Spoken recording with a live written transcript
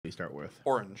we start with?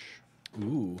 Orange.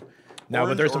 Ooh. No, but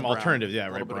Orange there's or some brown. alternatives. Yeah,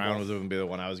 A right. little bit of Brown both. was going to be the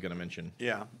one I was going to mention.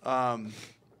 Yeah.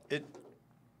 It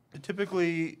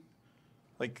typically,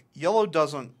 like, yellow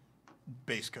doesn't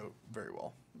base coat very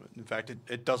well. In fact,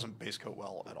 it doesn't base coat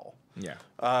well at all. Yeah.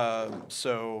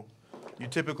 So you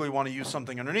typically want to use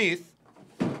something underneath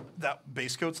that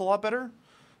base coat's a lot better.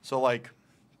 So, like,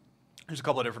 there's a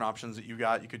couple of different options that you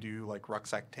got. You could do, like,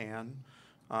 Rucksack Tan,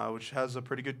 which has a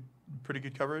pretty good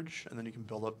coverage, and then you can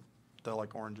build up the,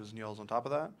 like, oranges and yellows on top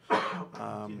of that.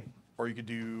 Or you could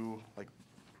do, like,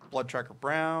 Blood Tracker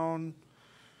Brown,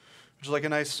 which is like a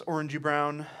nice orangey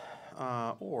brown.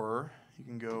 Or you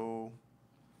can go,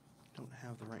 don't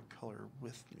have the right color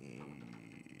with me.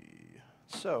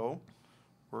 So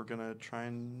we're going to try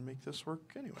and make this work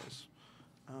anyways.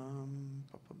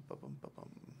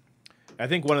 I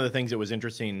think one of the things that was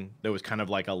interesting, that was kind of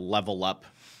like a level up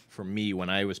for me when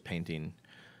I was painting,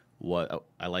 what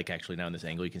I like actually now in this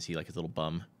angle, you can see like his little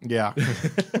bum. Yeah.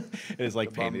 It is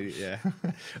like painted, yeah.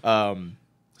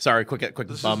 Sorry, quick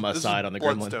bum aside on the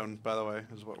gremlin. Bloodstone, by the way,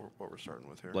 is what we're starting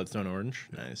with here. Bloodstone orange,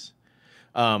 nice.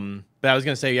 But I was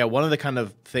gonna say, yeah, one of the kind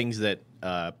of things that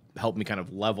helped me kind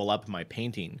of level up my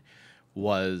painting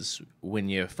was when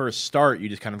you first start, you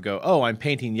just kind of go, oh, I'm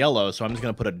painting yellow, so I'm just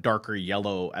gonna put a darker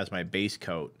yellow as my base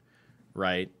coat,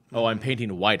 right? Oh, I'm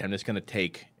painting white, I'm just gonna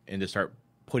take and just start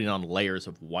putting on layers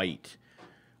of white.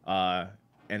 And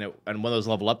one of those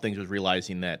level up things was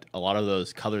realizing that a lot of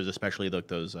those colors, especially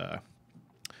those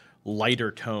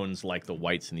lighter tones like the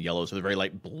whites and the yellows, or the very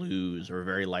light blues or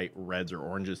very light reds or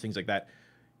oranges, things like that,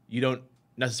 you don't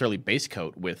necessarily base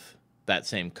coat with that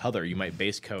same color. You might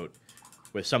base coat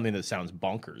with something that sounds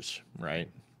bonkers, right?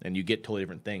 And you get totally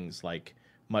different things, like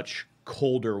much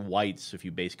colder whites if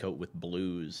you base coat with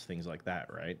blues, things like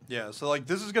that, right? Yeah, so like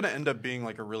this is going to end up being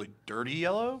like a really dirty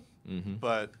yellow,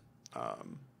 but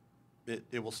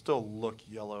it will still look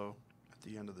yellow at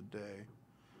the end of the day.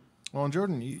 Well, and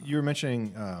Jordan, you were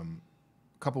mentioning a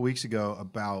couple weeks ago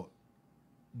about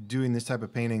doing this type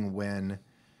of painting when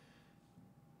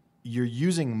you're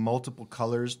using multiple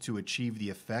colors to achieve the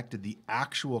effect. The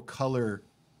actual color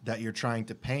that you're trying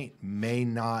to paint may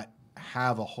not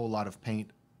have a whole lot of paint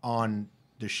on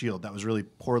the shield. That was really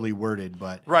poorly worded,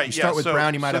 but Right, you start yeah, with so-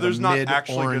 brown, you might so have there's a not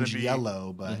actually gonna mid-orange be-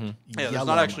 yellow, but Yeah, yellow there's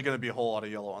not actually going to be a whole lot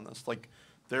of yellow on this. Like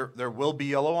there will be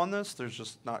yellow on this. There's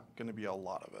just not going to be a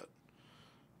lot of it.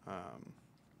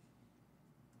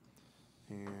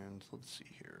 And let's see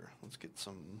here. Let's get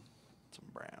some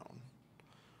brown.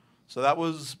 So that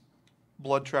was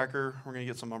Blood Tracker. We're going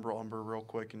to get some Umber real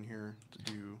quick in here to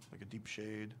do like a deep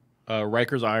shade.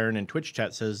 Riker's Iron in Twitch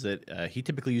chat says that he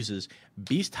typically uses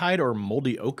Beast Hide or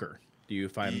Moldy Ochre. Do you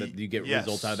find that you get Yes.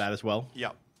 results out of that as well?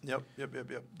 Yep.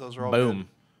 Those are all Boom.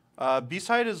 good.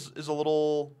 B-side is a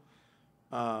little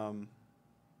on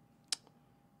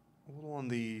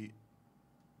the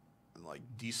like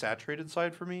desaturated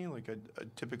side for me. Like I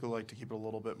typically like to keep it a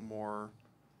little bit more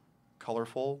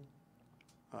colorful,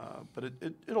 but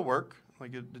it'll work.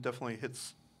 Like it definitely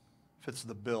fits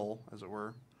the bill, as it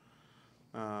were.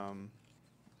 But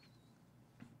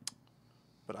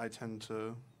I tend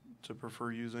to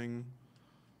prefer using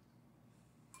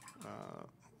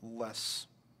less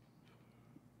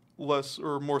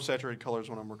or more saturated colors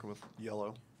when I'm working with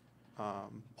yellow.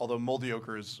 Although Moldy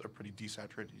Ochre is a pretty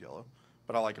desaturated yellow,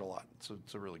 but I like it a lot.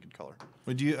 It's a really good color.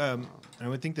 Would you? I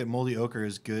would think that Moldy Ochre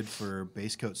is good for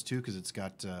base coats too, because it's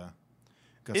got some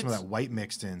of that white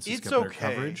mixed in. So it's got better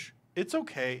coverage. It's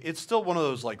okay. It's still one of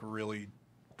those like really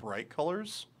bright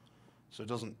colors, so it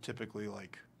doesn't typically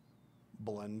like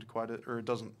blend or it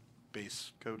doesn't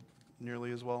base coat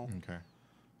nearly as well. Okay.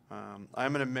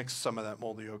 I'm going to mix some of that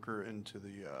Moldy Ochre into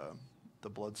the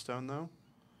Bloodstone though,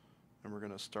 and we're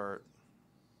going to start.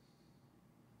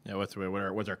 Yeah, what's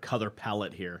our color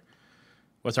palette here?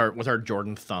 What's our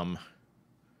Jordan thumb?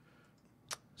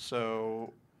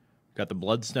 So Got the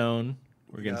Bloodstone.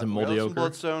 We're getting some Moldy we got Ochre. some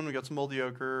Bloodstone. We got some Moldy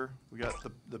Ochre. We got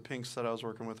the pinks that I was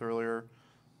working with earlier,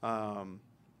 and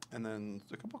then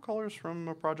a couple colors from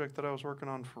a project that I was working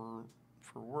on for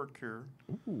work here.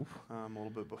 Ooh. A little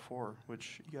bit before,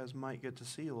 which you guys might get to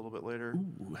see a little bit later,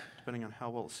 depending on how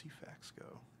well the CFAX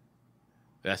go.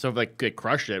 Yeah, so if they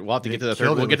crushed it, we'll have to They get to the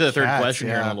killed third. it We'll get to the with third cats, question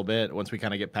here in a yeah. little bit. Once we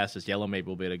kind of get past this yellow, maybe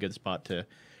we'll be at a good spot to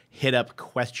hit up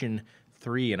question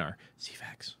 3 in our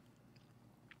CFAX.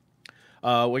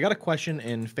 We got a question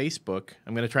in Facebook.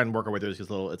 I'm going to try and work our way through this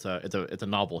because it's a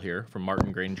novel here from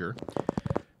Martin Granger.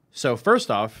 So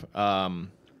first off,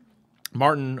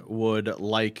 Martin would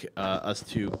like us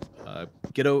to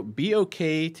be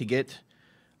okay to get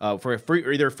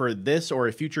either for this or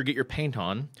a future Get Your Paint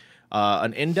On.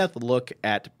 An in-depth look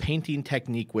at painting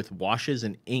technique with washes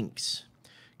and inks,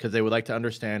 because they would like to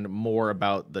understand more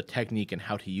about the technique and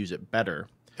how to use it better.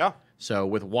 Yeah. So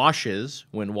with washes,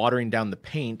 when watering down the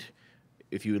paint,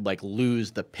 if you would like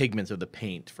lose the pigments of the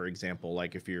paint, for example,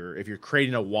 like if you're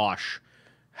creating a wash,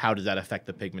 how does that affect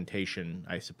the pigmentation?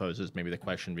 I suppose is maybe the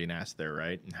question being asked there,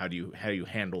 right? And how do you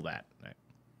handle that?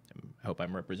 I hope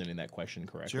I'm representing that question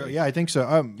correctly. Sure. Yeah, I think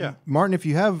so. Yeah. Martin, if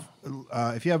you have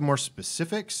more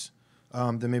specifics,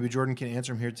 then maybe Jordan can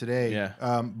answer them here today.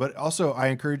 Yeah. But also, I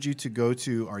encourage you to go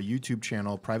to our YouTube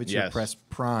channel, Privateer Yes. Press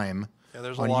Prime, Yeah,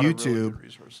 there's a on lot of really YouTube, good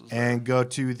resources there. and go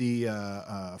to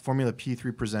the Formula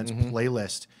P3 Presents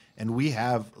playlist, and we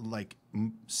have like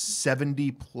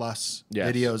 70 plus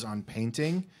Yes. videos on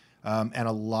painting, and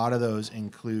a lot of those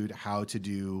include how to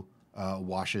do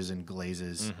washes and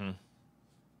glazes.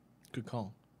 Good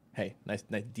call. Hey, nice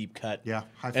deep cut. Yeah,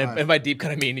 high And, five. and by deep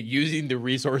cut, I mean using the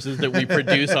resources that we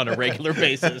produce on a regular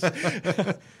basis.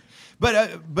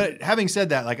 But having said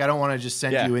that, like I don't want to just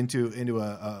send Yeah. you into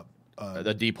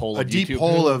A deep hole. a Of deep YouTube.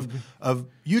 hole of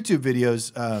YouTube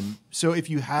videos. So if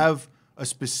you have a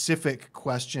specific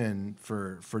question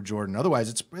for Jordan, otherwise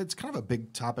it's kind of a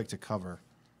big topic to cover.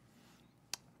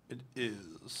 It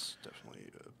is definitely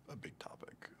a big topic.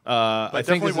 But I I think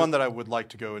definitely this is- one that I would like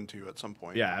to go into at some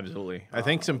point. Yeah, absolutely. I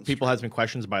think some people had some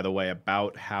questions, by the way,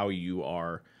 about how you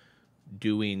are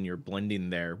doing your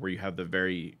blending there, where you have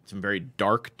some very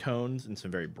dark tones and some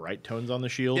very bright tones on the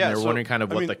shield. Yeah, and they're so, wondering kind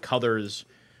of I what mean- the colors,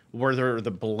 where the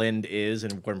blend is,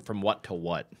 and from what to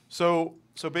what. So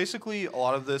basically, a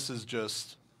lot of this is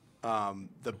just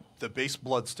the base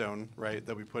bloodstone, right,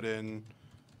 that we put in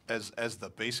as the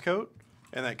base coat,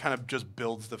 and that kind of just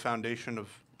builds the foundation of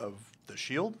the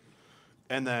shield.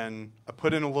 And then I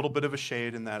put in a little bit of a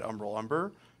shade in that umbral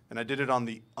umber, and I did it on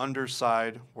the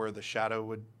underside where the shadow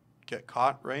would get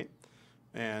caught, right?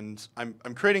 And I'm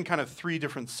creating kind of 3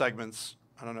 different segments.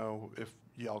 I don't know if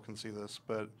y'all can see this,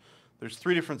 but there's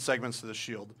 3 different segments to the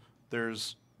shield.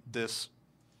 There's this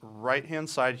right-hand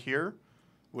side here,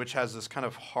 which has this kind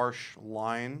of harsh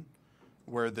line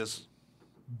where this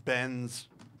bends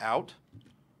out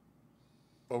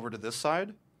over to this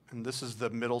side. And this is the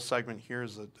middle segment here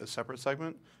is a separate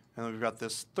segment. And then we've got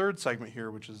this 3rd segment here,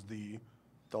 which is the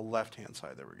left-hand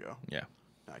side. There we go. Yeah.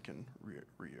 I can read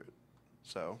it.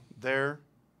 So there,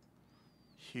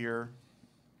 here,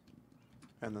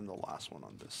 and then the last one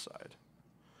on this side.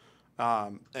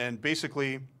 And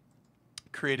basically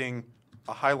creating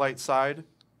a highlight side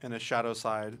and a shadow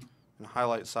side, and a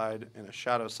highlight side and a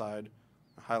shadow side,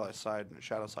 a highlight side and a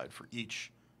shadow side for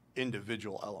each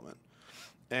individual element.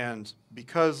 And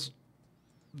because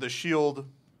the shield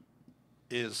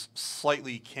is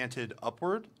slightly canted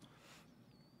upward,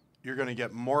 you're going to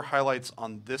get more highlights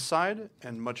on this side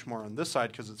and much more on this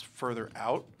side because it's further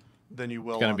out than you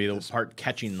will It's going on to be the this part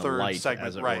catching the 3rd light, segment,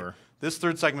 as it right. were. This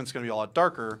 3rd segment is going to be a lot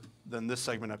darker than this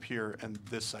segment up here and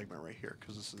this segment right here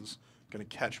because this is going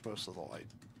to catch most of the light.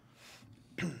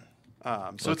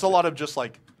 So it's a lot of just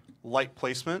like light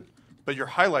placement, but your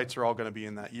highlights are all going to be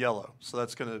in that yellow. So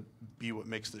that's going to be what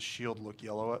makes the shield look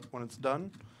yellow when it's done.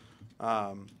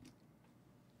 And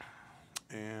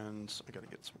I got to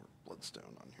get some more bloodstone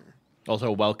on here.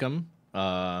 Also, welcome.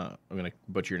 I'm going to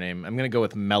butcher your name. I'm going to go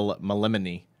with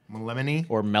Melemony Melemony.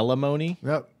 or Melamony.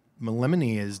 Yep.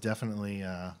 Melemony is definitely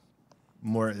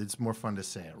more. It's more fun to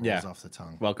say. It rolls Yeah. off the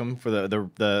tongue. Welcome for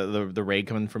the raid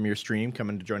coming from your stream,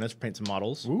 coming to join us, paint some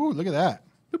models. Ooh, look at that.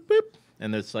 Boop, boop.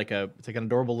 And it's like an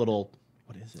adorable little,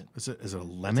 what is it? Is it a Is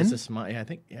lemon? this yeah, I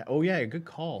think. Yeah. Oh yeah, good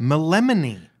call.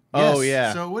 Melemony. Oh, Yes,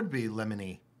 yeah. So it would be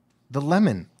lemony. The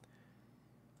lemon.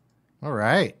 All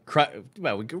right.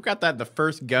 Well, we got that the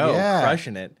first go, Yeah.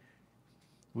 crushing it.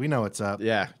 We know what's up.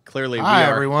 Yeah, clearly. Hi, we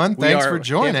are, everyone. we Thanks are for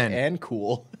joining. hip and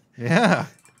cool. Yeah.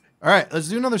 All right. Let's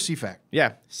do another C-fact.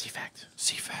 Yeah. C-fact.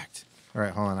 C-fact. All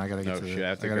right. Hold on. I gotta get Oh to shit! the. I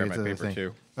have to gotta grab get my to the paper thing.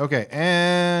 too. Okay.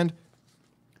 And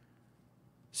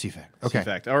C-fact. Okay.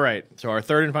 C-fact. All right. So our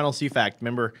third and final C-fact.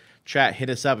 Remember, chat, hit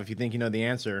us up if you think you know the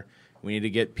answer. We need to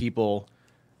get people.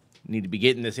 Need to be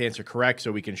getting this answer correct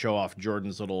so we can show off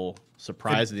Jordan's little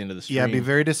surprise at the end of the stream. Yeah. It'd be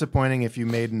very disappointing if you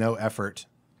made no effort,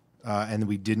 and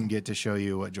we didn't get to show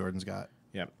you what Jordan's got.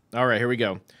 Yeah. All right, here we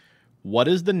go. What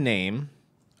is the name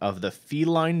of the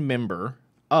feline member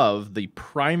of the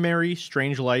primary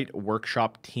Strangelight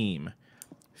Workshop team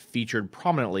featured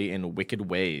prominently in Wicked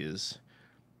Ways?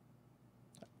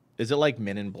 Is it like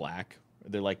Men in Black?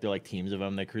 They're like teams of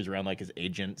them. They cruise around like as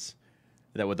agents.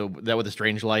 Is that what the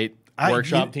Strangelight?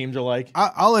 workshop teams are like.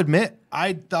 I'll admit,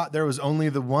 I thought there was only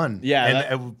the one.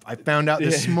 Yeah, and I found out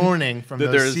this morning from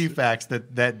That those there's-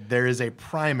 CFAX that there is a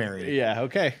primary. Yeah.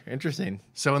 Okay. Interesting.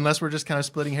 So unless we're just kind of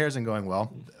splitting hairs and going,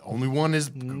 well, only one is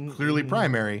clearly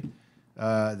primary,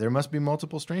 there must be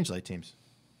multiple Strangelight teams.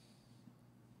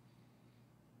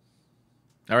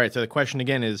 All right. So the question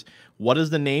again is, what is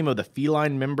the name of the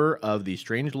feline member of the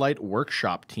Strangelight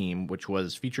workshop team, which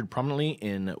was featured prominently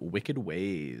in Wicked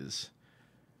Ways?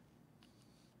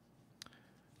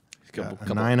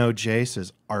 Couple, 90J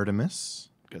says Artemis.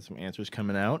 got some answers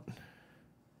coming out.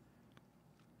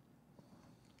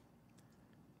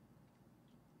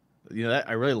 You know,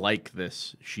 I really like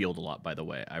this shield a lot. By the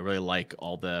way, I really like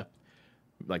all the,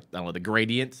 like, I don't know, the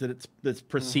gradients that that's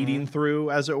proceeding through,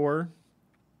 as it were.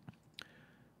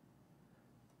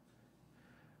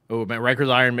 Oh man, Riker's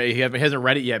Iron. He hasn't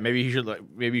read it yet. Maybe you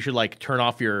should like turn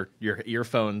off your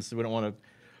earphones. We don't want to.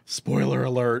 Spoiler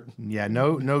alert. Yeah,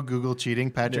 no Google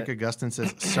cheating. Patrick Augustin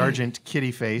says Sergeant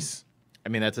Kitty Face. I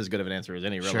mean, that's as good of an answer as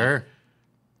any. Really. Sure.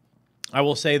 I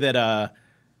will say that.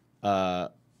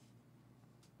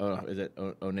 Is it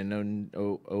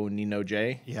Onino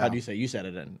J? Yeah. How do you say? You said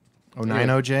it in.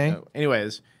 90J.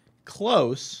 Anyways,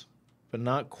 close, but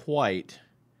not quite.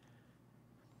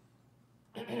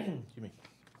 Excuse me.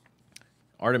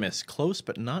 Artemis, close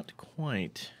but not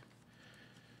quite.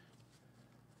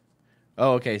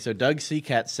 Oh, okay. So Doug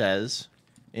Seacat says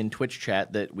in Twitch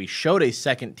chat that we showed a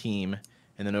second team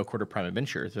in the No Quarter Prime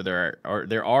Adventure. So there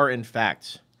are in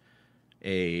fact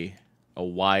a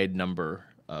wide number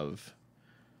of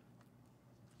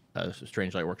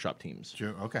Strangelight Workshop teams.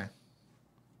 Sure. Okay.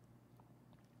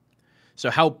 So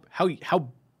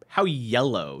how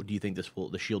yellow do you think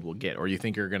the shield will get, or you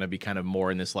think you're going to be kind of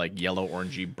more in this like yellow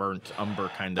orangey burnt umber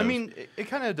kind of? I mean, it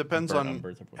kind of depends burnt on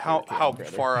umber, how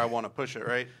far I want to push it,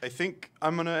 right? I think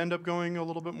I'm going to end up going a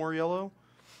little bit more yellow.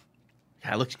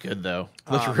 Yeah, it looks good though.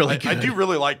 It looks really good. I do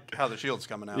really like how the shield's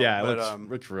coming out. Yeah, but, it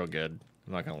looks real good.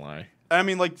 I'm not gonna lie. I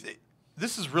mean, like,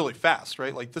 this is really fast,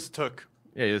 right? Like, this took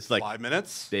Yeah, it's like 5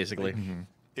 minutes, basically.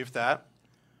 if that.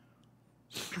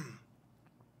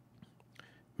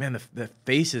 Man, the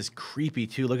face is creepy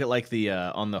too. Look at like the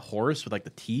on the horse with like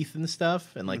the teeth and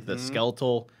stuff, and like the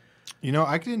skeletal. You know,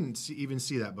 I didn't even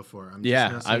see that before. I'm Yeah,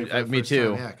 just now seeing it for the me first too.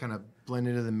 time. Yeah, kind of blend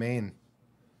into the mane.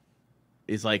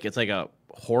 It's like a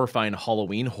horrifying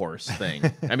Halloween horse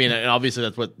thing. I mean, and obviously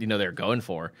that's what they're going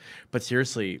for. But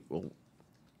seriously,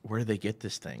 where did they get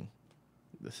this thing?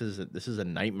 This is a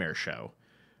nightmare show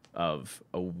of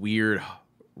a weird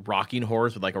rocking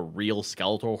horse with like a real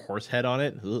skeletal horse head on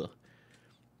it. Ugh.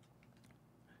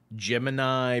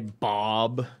 Gemini,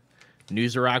 Bob,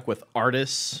 Newserac with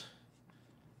Artis,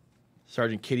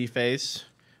 Sergeant Kitty Face.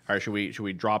 All right, should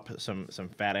we drop some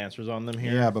fat answers on them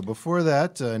here? Yeah, but before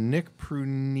that, Nick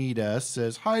Prunita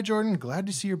says, "Hi Jordan, glad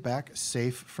to see you're back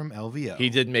safe from LVO." He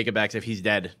didn't make it back. If he's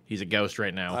dead, he's a ghost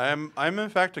right now. I'm in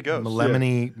fact a ghost.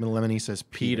 Melemony says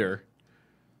Peter.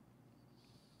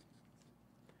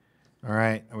 All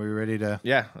right, are we ready to?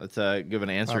 Yeah, let's give an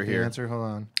answer the here. Answer. Hold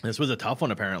on. This was a tough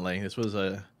one. Apparently,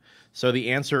 So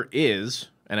the answer is,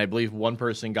 and I believe one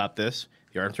person got this.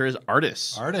 The answer is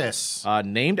Artis. Artis.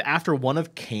 Named after one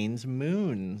of Cain's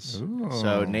moons. Ooh.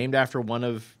 So named after one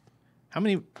of how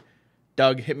many?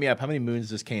 Doug, hit me up. How many moons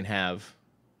does Cain have?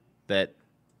 That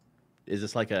is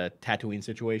this like a Tatooine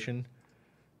situation?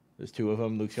 There's 2 of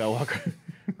them. Luke Skywalker,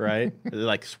 right? There's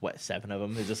like 7 of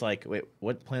them. Is this like wait?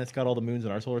 What planet's got all the moons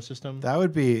in our solar system? That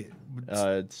would be.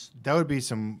 It's That would be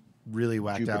some really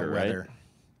whacked Jupiter, out weather. right?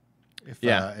 If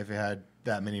Yeah. if it had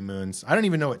that many moons, I don't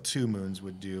even know what 2 moons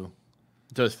would do.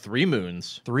 so it's 3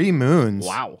 moons. 3 moons.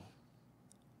 Wow.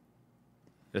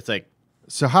 It's like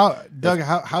So Doug?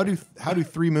 How do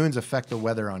 3 moons affect the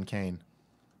weather on Cain?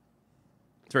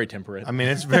 it's very temperate. I mean,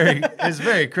 it's a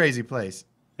very crazy place.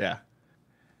 Yeah.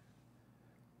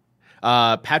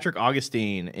 Patrick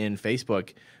Augustine in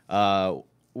Facebook,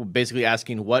 basically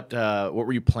asking what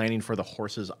were you planning for the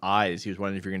horse's eyes? He was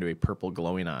wondering if you're going to do a purple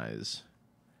glowing eyes.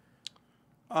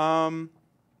 Sorry,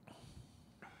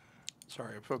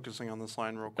 I'm focusing on this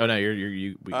line real quick. Oh no,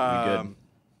 we good.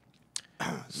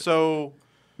 So,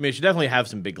 I mean, you should definitely have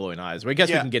some big glowing eyes. But I guess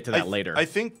we yeah, can get to that later. I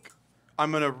think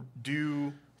I'm gonna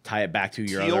do Tie it back to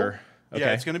your teal. other. Okay.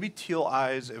 Yeah, it's gonna be teal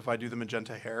eyes if I do the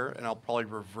magenta hair, and I'll probably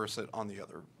reverse it on the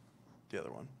other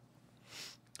one.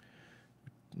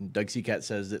 Doug Seacat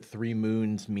says that 3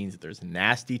 moons means that there's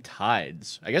nasty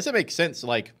tides. I guess it makes sense,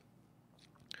 like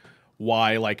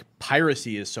why like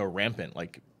piracy is so rampant.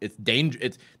 Like it's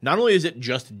not only is it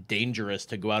just dangerous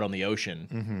to go out on the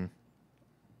ocean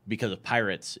because of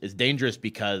pirates, it's dangerous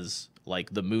because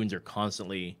like the moons are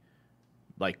constantly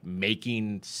like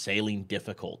making sailing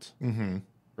difficult. Mm-hmm.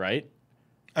 Right?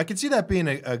 I could see that being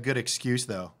a good excuse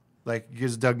though. Like,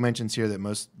 because Doug mentions here that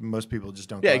most people just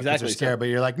don't. Yeah, go out 'cause exactly. They're scared, but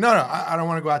you're like, no, I don't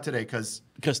want to go out today because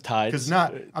tides.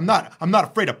 I'm not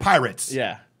afraid of pirates.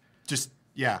 Yeah. Just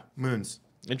moons.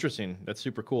 Interesting. That's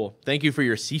super cool. Thank you for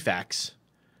your sea facts.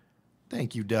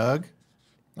 Thank you, Doug.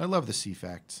 I love the sea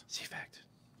facts. Sea fact.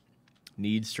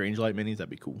 Need Strange Light minis? That'd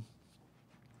be cool.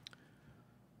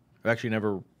 I've actually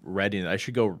never read any. I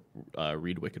should go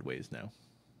read Wicked Ways now.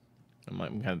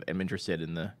 I'm interested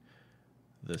in the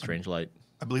Strange Light.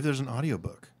 I believe there's an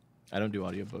audiobook. I don't do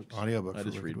audiobooks. I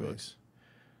just read books.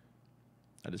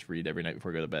 I just read every night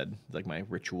before I go to bed. It's like my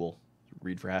ritual.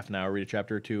 Read for half an hour, read a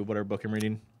chapter or two, whatever book I'm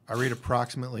reading. I read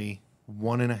approximately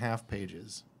 1.5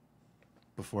 pages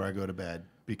before I go to bed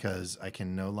because I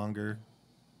can no longer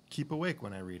keep awake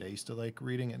when I read. I used to like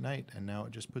reading at night, and now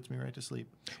it just puts me right to sleep.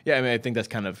 Yeah, I mean, I think that's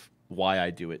kind of why I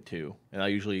do it too. And I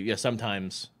usually,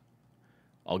 sometimes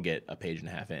I'll get a page and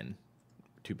a half in,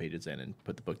 2 pages in, and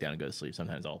put the book down and go to sleep.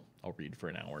 Sometimes I'll read for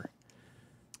an hour.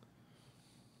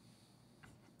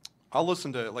 I'll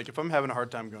listen to, like, if I'm having a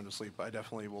hard time going to sleep, I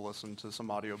definitely will listen to some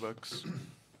audiobooks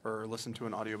or listen to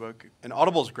an audiobook. And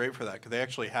Audible is great for that because they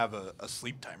actually have a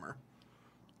sleep timer.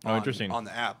 Oh, interesting. On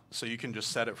the app. So you can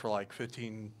just set it for like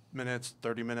 15 minutes,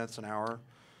 30 minutes, an hour.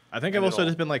 I think I've also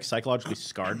just been like psychologically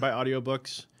scarred by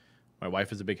audiobooks. My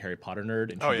wife is a big Harry Potter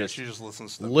nerd, and she just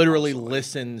listens to them literally constantly.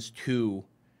 listens to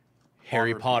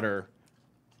Harry Potter,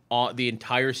 the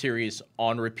entire series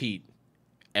on repeat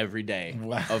every day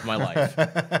of my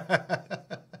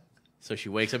life. So she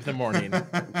wakes up in the morning,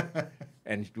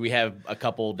 and we have a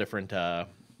couple different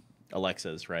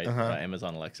Alexas, right?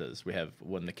 Amazon Alexas. We have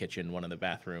one in the kitchen, one in the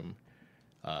bathroom,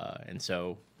 and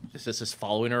so this is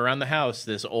following her around the house.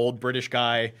 This old British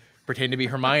guy pretending to be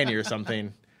Hermione or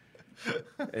something.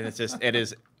 And it's just it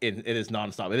is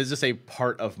nonstop. It is just a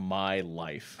part of my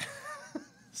life.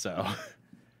 So,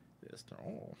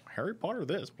 Harry Potter,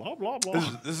 this blah blah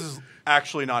blah. This is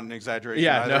actually not an exaggeration.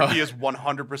 Yeah, either. no. He is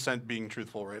 100% being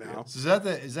truthful right now. So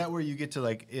is that where you get to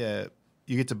like you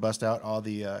get to bust out all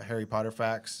the Harry Potter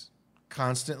facts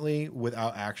constantly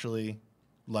without actually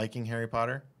liking Harry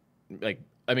Potter? Like,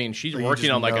 I mean, she's Or you working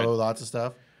just on like know lots of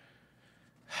stuff.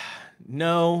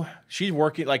 No, she's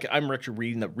working like I'm actually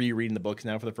rereading the books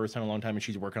now for the first time in a long time, and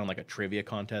she's working on like a trivia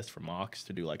contest for Mox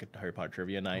to do like a Harry Potter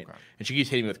trivia night. Okay. And she keeps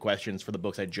hitting me with questions for the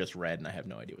books I just read, and I have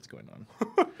no idea what's going on.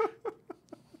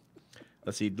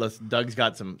 Let's see. Doug's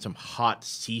got some hot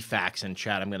sea facts in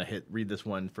chat. I'm gonna read this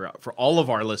one for all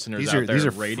of our listeners out there. These are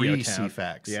Radio free Town. sea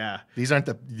facts. Yeah, these aren't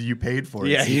the you paid for.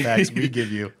 Yeah, sea facts we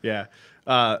give you. Yeah.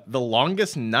 The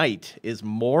longest night is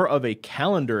more of a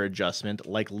calendar adjustment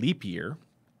like leap year.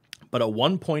 But at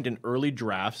one point in early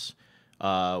drafts,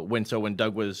 when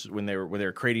they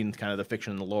were creating kind of the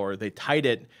fiction and the lore, they tied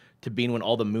it to being when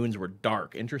all the moons were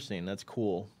dark. Interesting. That's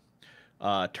cool.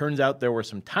 Turns out there were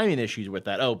some timing issues with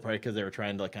that. Oh, probably because they were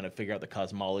trying to kind of figure out the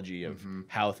cosmology of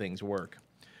how things work.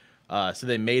 So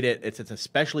they made it. It's an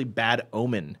especially bad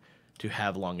omen to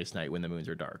have longest night when the moons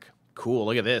are dark. Cool.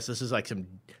 Look at this. This is like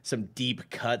some deep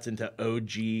cuts into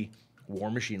OG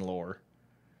War Machine lore.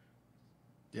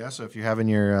 Yeah, so if you're having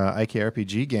your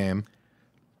IKRPG game,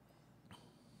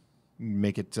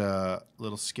 make it a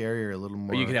little scarier, a little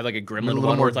more. Or you could have like a Gremlin little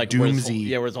one more where it's like doomsy.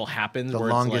 where it all happens. The where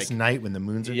longest it's like, night when the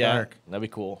moons are dark. That'd be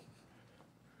cool.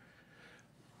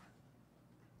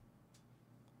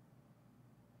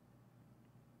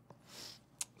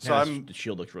 So the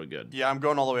shield looks really good. Yeah, I'm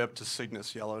going all the way up to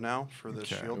Cygnus Yellow now for this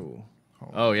shield. Ooh.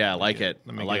 Oh yeah, I like it.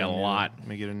 I like it a lot. Let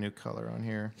me get a new color on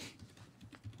here.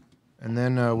 And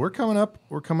then we're coming up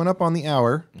on the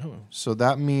hour. Oh. So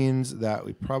that means that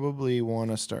we probably want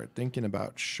to start thinking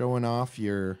about showing off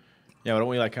your. Yeah, why don't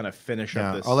we like kind of finish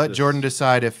up this? I'll let Jordan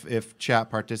decide if chat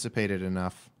participated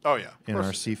enough. Oh yeah, in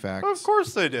our C facts. Of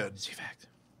course they did. C fact.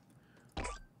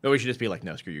 No, we should just be like,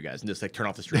 no, screw you guys, and just like turn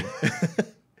off the stream.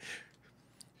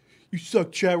 You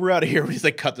suck, chat. We're out of here. We just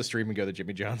like cut the stream and go to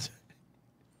Jimmy John's.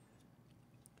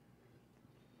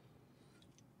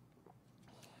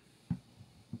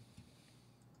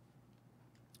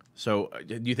 So,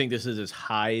 do you think this is as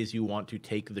high as you want to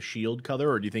take the shield color,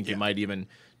 or do you think you might even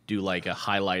do like a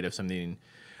highlight of something?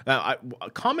 A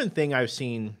common thing I've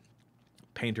seen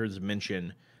painters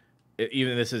mention,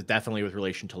 even this is definitely with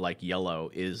relation to like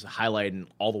yellow, is highlighting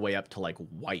all the way up to like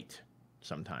white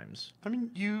sometimes. I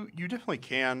mean, you definitely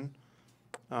can.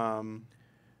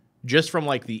 Just from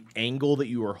like the angle that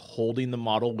you are holding the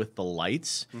model with the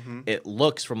lights, it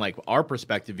looks from like our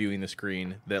perspective viewing the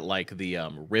screen that like the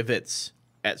rivets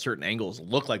at certain angles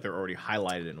look like they're already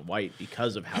highlighted in white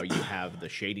because of how you have the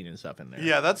shading and stuff in there.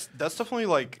 Yeah, that's definitely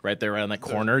like Right there, right on that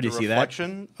corner. Do you see that?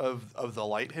 reflection of the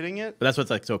light hitting it. But that's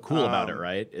what's like so cool about it,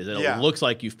 right? Is that yeah. it looks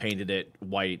like you've painted it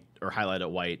white or highlighted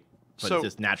it white, but So- it's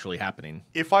just naturally happening.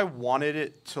 If I wanted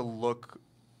it to look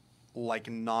like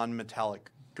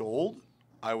non-metallic gold,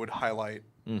 I would highlight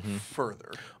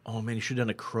further. Oh man, you should have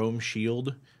done a chrome shield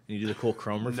and you do the cool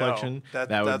chrome reflection.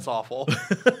 No, that's awful.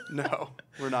 No,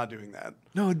 we're not doing that.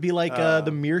 No, it'd be like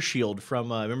the mirror shield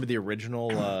from remember the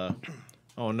original.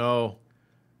 Oh no,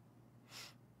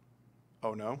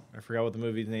 Oh no, I forgot what the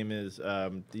movie's name is.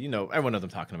 You know, everyone knows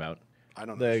what I'm talking about. I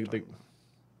don't know. what you're talking about.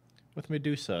 With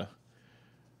Medusa.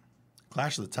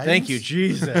 Clash of the Titans. Thank you,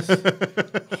 Jesus.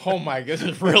 Oh my god, this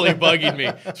is really bugging me.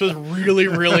 This was really,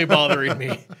 really bothering me.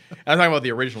 I'm talking about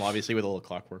the original, obviously, with a little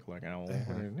clockwork like owl.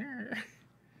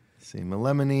 See,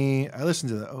 Melemony. I listen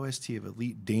to the OST of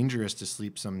Elite Dangerous to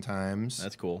sleep sometimes.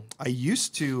 That's cool. I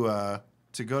used to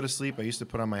go to sleep. I used to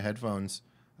put on my headphones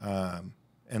and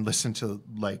listen to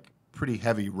like pretty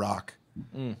heavy rock,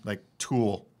 like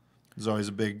Tool. There's always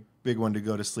a big one to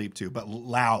go to sleep to, but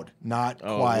loud, not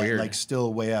quiet, weird. like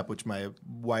still way up, which my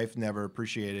wife never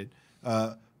appreciated.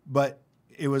 But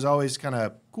it was always kind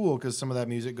of cool because some of that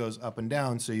music goes up and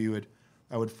down. So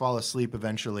I would fall asleep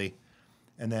eventually,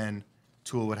 and then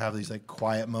Tool would have these like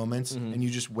quiet moments, and you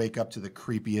just wake up to the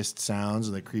creepiest sounds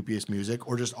and the creepiest music,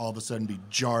 or just all of a sudden be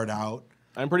jarred out.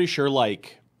 I'm pretty sure,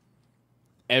 like,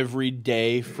 every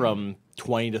day from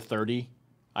 20 to 30,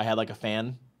 I had, like, a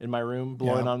fan in my room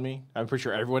blowing Yeah. on me. I'm pretty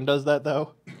sure everyone does that,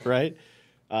 though, right?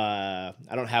 I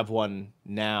don't have one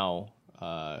now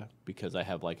because I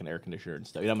have, like, an air conditioner and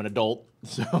stuff. You know, I'm an adult,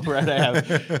 so, right,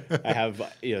 I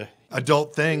have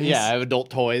Adult things. yeah, I have adult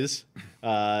toys.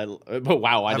 But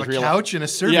wow, I I have just a realized. couch and a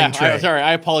serving Yeah, tray. sorry,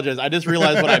 I apologize. I just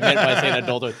realized what I meant by saying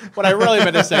adult toys. What I really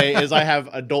meant to say is I have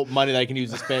adult money that I can use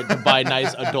to spend to buy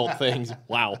nice adult things.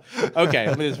 Wow. Okay,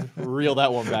 let me just reel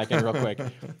that one back in real quick.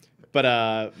 But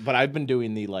I've been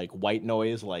doing the like white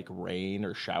noise, like rain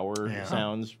or shower Yeah.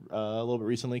 sounds a little bit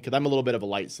recently because I'm a little bit of a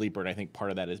light sleeper, and I think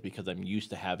part of that is because I'm used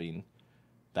to having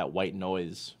that white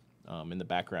noise in the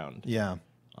background. Yeah.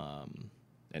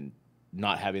 And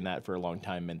not having that for a long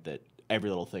time meant that every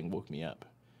little thing woke me up.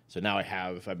 So now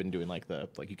I've been doing like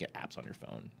you get apps on your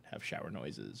phone, have shower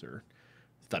noises or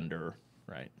thunder,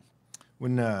 right?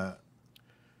 When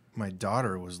my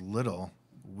daughter was little,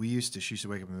 she used to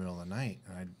wake up in the middle of the night,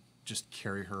 and I'd just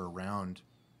carry her around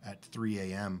at 3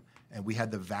 a.m. And we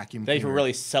had the vacuum Thanks for cleaner.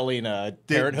 really selling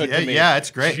Parenthood to me. Yeah, it's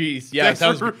great. Jeez, yeah,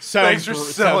 Thanks for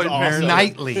selling awesome.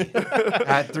 Nightly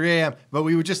at 3 a.m. But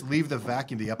we would just leave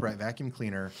the upright vacuum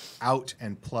cleaner out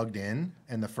and plugged in,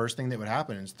 and the first thing that would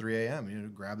happen is 3 a.m. You know,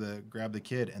 grab the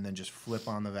kid and then just flip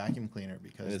on the vacuum cleaner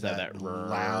because Is that that rrrr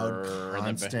loud, in the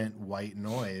constant white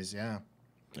noise. Yeah,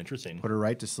 Interesting. put her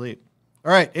right to sleep.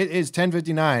 All right, it is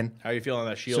 10:59. How are you feeling on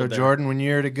that shield? So there? Jordan, when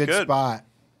you're at a good Good. spot,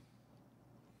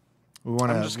 we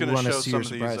want I'm just to going to show see some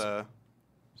your of surprise.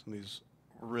 these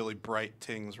really bright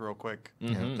tings real quick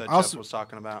Mm-hmm. that Also- Jeff was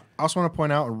talking about. I also want to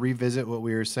point out and revisit what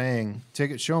we were saying.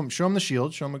 Show them the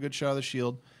shield. Show them a good shot of the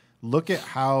shield. Look at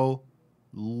how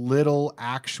little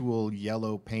actual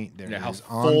yellow paint there is Yeah, how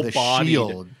on the full-bodied.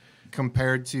 shield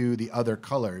compared to the other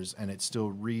colors, and it still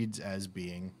reads as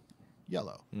being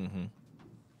yellow.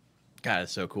 God,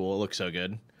 it's so cool. It looks so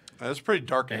good. It's pretty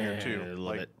dark in here I too.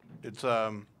 love it. It's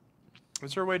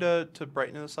is there a way to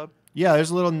brighten this up? Yeah, there's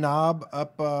a little knob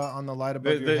up on the light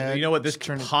above your head. You know what? This Just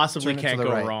turn it- possibly turn it to can't the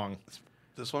go right. wrong.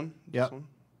 This one? Yep. This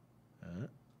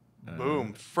one?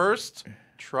 Boom. First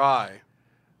try.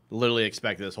 Literally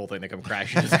expected this whole thing to come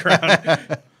crashing to the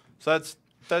ground. So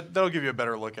that'll give you a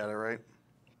better look at it, right?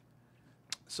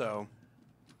 So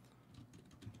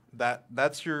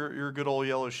that's your good old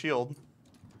yellow shield.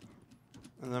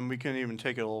 And then we can even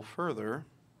take it a little further.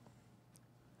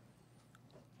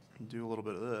 And do a little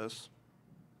bit of this.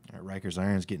 All right, Rikers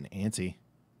Iron's getting antsy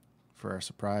for our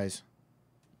surprise.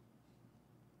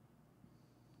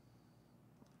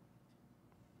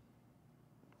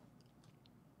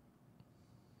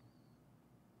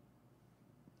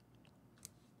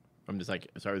 I'm just like,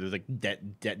 sorry, there's like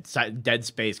dead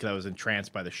space because I was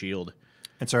entranced by the shield.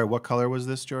 And sorry, what color was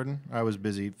this, Jordan? I was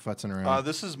busy futzing around.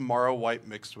 This is Morrow White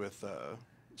mixed with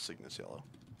Cygnus Yellow.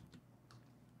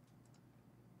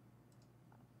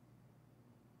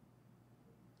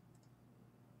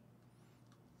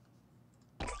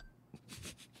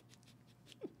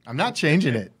 I'm not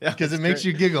changing it Yeah, because it it's makes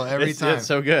great. you giggle every time. It's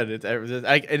so good.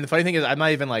 And the funny thing is, I'm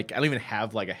not even like, I don't even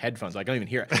have like a headphone, so I don't even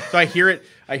hear it. So I hear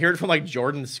it from like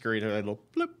Jordan's screen, a little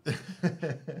bloop.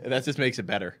 And that just makes it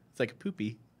better. It's like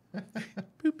poopy.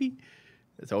 Poopy.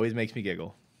 It always makes me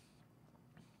giggle.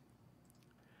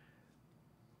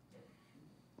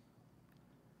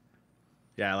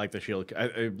 Yeah, I like the shield.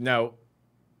 Now,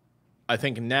 I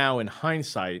think now in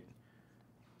hindsight,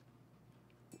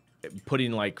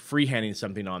 putting like freehanding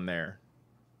something on there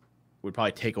would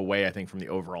probably take away, I think, from the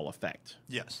overall effect.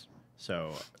 Yes.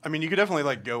 So, I mean, you could definitely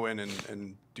like go in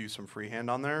and do some freehand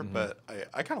on there, but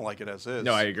I kind of like it as is.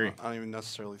 No, I agree. I don't even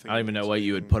necessarily think. I don't even know what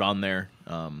you would put on there.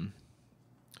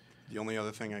 The only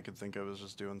other thing I could think of is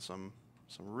just doing some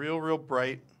real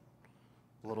bright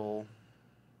little,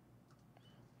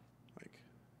 like,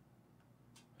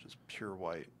 just pure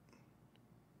white.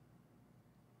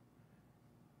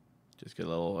 Just get a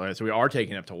little. All right, so we are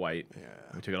taking it up to white. Yeah.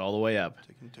 We took it all the way up.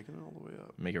 Taking it all the way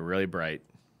up. Make it really bright.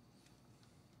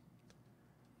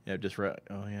 Yeah, just right.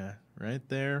 Oh yeah, right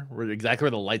there. Exactly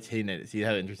where the light's hitting it. See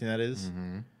how interesting that is?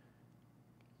 Mm-hmm.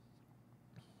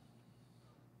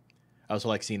 I also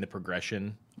like seeing the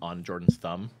progression on Jordan's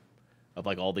thumb of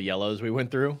like all the yellows we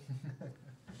went through.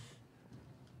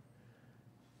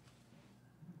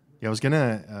 Yeah, I was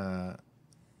gonna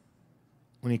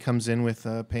when he comes in with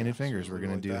painted fingers, we're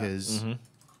gonna like do that. his.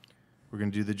 We're gonna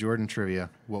do the Jordan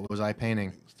trivia. What was I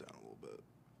painting? Things down a little bit.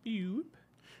 Boop.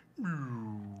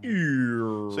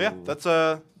 So yeah, that's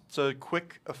a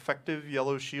quick, effective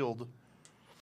yellow shield